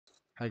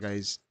Hi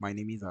guys, my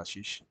name is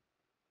Ashish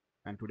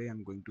and today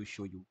I'm going to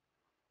show you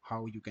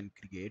how you can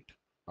create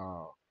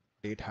a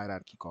date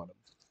hierarchy column.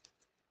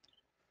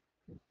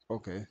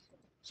 Okay,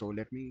 so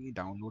let me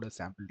download a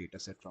sample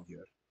dataset from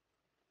here.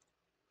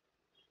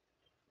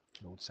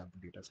 Load sample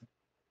dataset.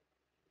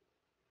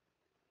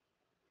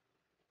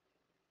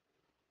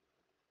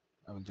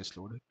 I will just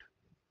load it.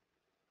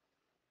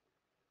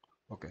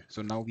 Okay,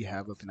 so now we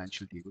have a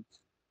financial table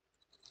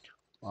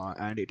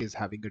and it is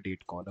having a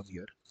date column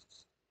here.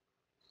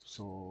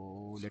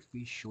 So let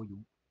me show you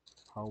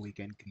how we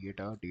can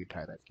create a date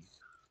hierarchy.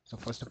 So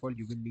first of all,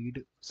 you will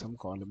need some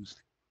columns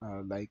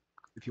like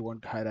if you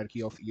want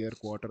hierarchy of year,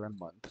 quarter and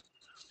month.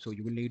 So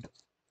you will need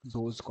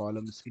those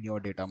columns in your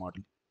data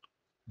model.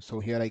 So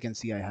here I can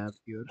see I have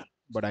year,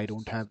 but I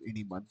don't have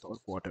any month or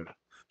quarter.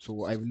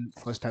 So I will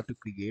first have to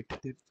create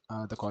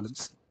the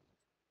columns.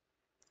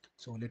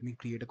 So let me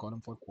create a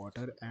column for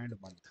quarter and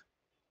month.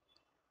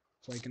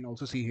 So I can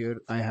also see here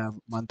I have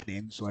month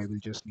name. So I will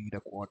just need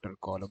a quarter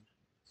column.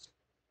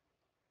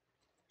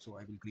 So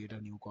I will create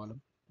a new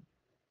column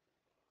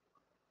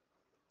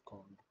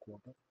called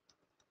quarter.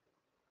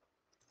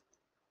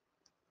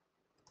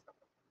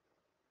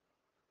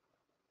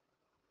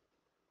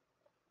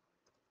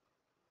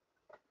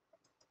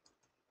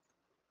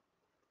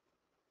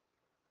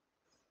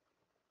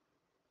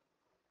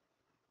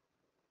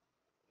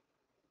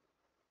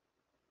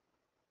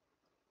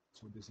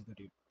 So this is the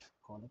date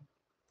column.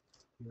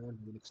 Here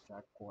we will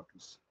extract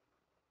quarters,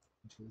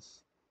 which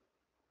is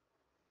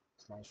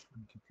slash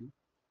MQQ.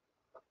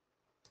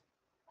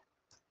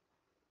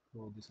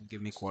 So this will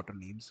give me quarter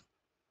names.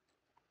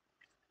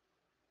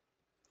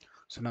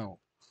 So now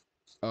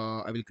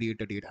I will create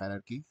a date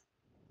hierarchy.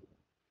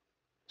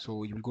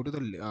 So you will go to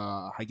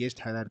the highest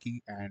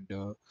hierarchy and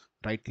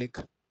right click,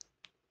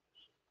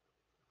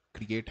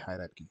 create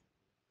hierarchy.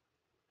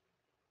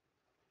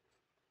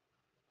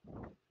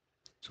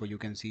 So you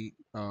can see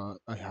a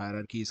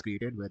hierarchy is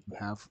created where you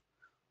have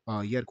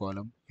a year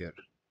column here.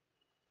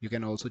 You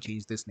can also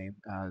change this name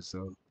as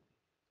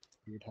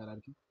create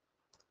hierarchy.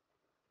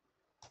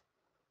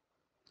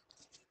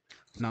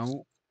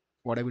 Now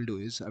what I will do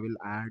is I will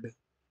add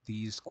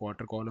these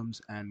quarter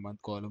columns and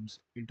month columns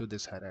into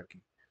this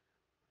hierarchy.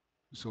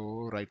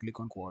 So right click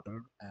on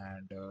quarter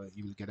and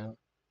you will get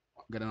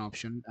an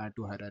option add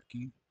to hierarchy.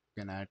 You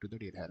can add to the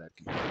date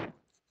hierarchy.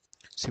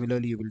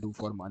 Similarly you will do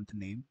for month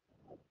name,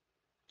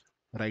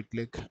 right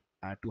click,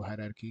 add to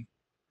hierarchy,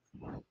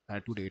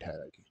 add to date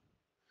hierarchy.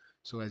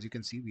 So as you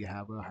can see we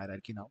have a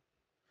hierarchy now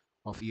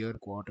of year,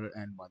 quarter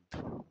and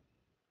month.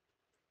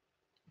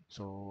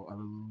 So I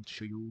will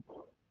show you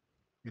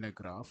in a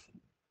graph.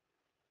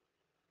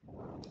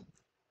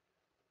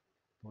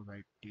 So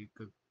I take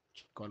a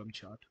column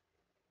chart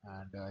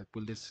and I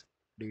pull this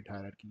date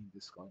hierarchy in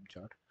this column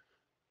chart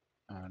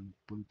and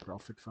pull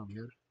profit from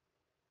here.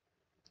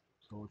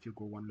 So if you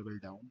go one level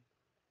down,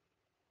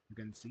 you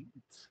can see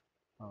it's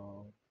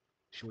uh,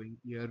 showing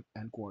year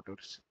and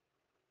quarters.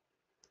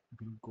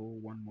 If you go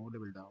one more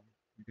level down,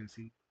 you can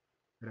see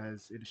it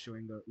is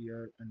showing a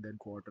year and then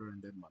quarter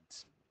and then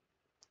months.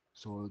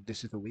 So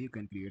this is the way you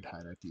can create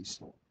hierarchies.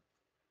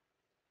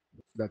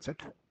 That's it.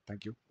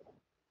 Thank you.